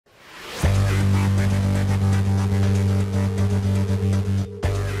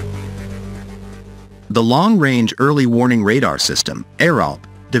The Long-Range Early Warning Radar System, ERALP,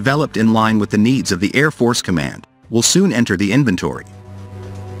 developed in line with the needs of the Air Force Command, will soon enter the inventory.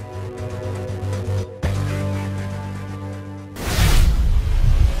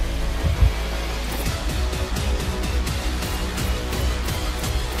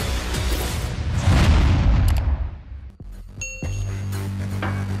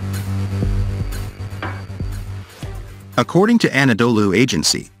 According to Anadolu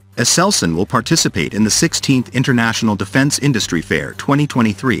Agency, Aselsan will participate in the 16th International Defense Industry Fair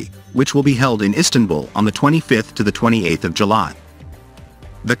 2023, which will be held in Istanbul on the 25th to the 28th of July.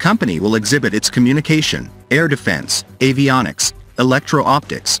 The company will exhibit its communication, air defense, avionics,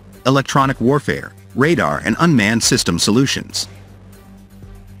 electro-optics, electronic warfare, radar and unmanned system solutions.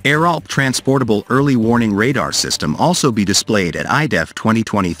 ERALP Transportable Early Warning Radar System also be displayed at IDEF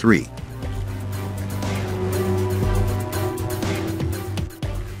 2023.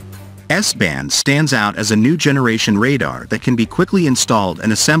 S-band stands out as a new generation radar that can be quickly installed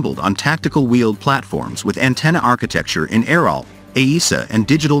and assembled on tactical wheeled platforms with antenna architecture in ERALP, AESA and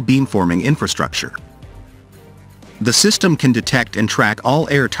digital beamforming infrastructure. The system can detect and track all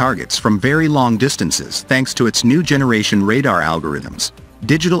air targets from very long distances thanks to its new generation radar algorithms,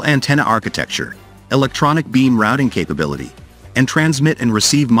 digital antenna architecture, electronic beam routing capability, and transmit and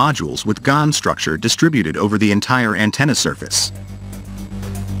receive modules with GAN structure distributed over the entire antenna surface.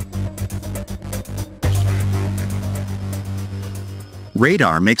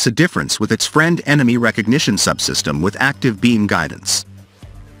 Radar makes a difference with its friend-enemy recognition subsystem with active beam guidance.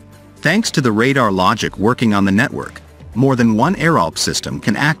 Thanks to the radar logic working on the network, more than one ERALP system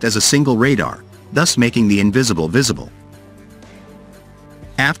can act as a single radar, thus making the invisible visible.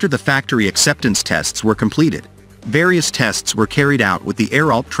 After the factory acceptance tests were completed, various tests were carried out with the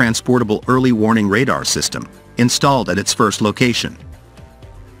ERALP Transportable Early Warning Radar System, installed at its first location.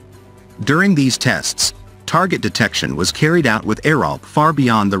 During these tests, target detection was carried out with ERALP far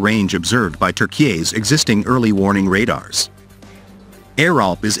beyond the range observed by Turkey's existing early warning radars.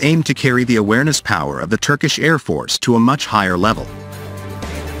 ERALP is aimed to carry the awareness power of the Turkish Air Force to a much higher level.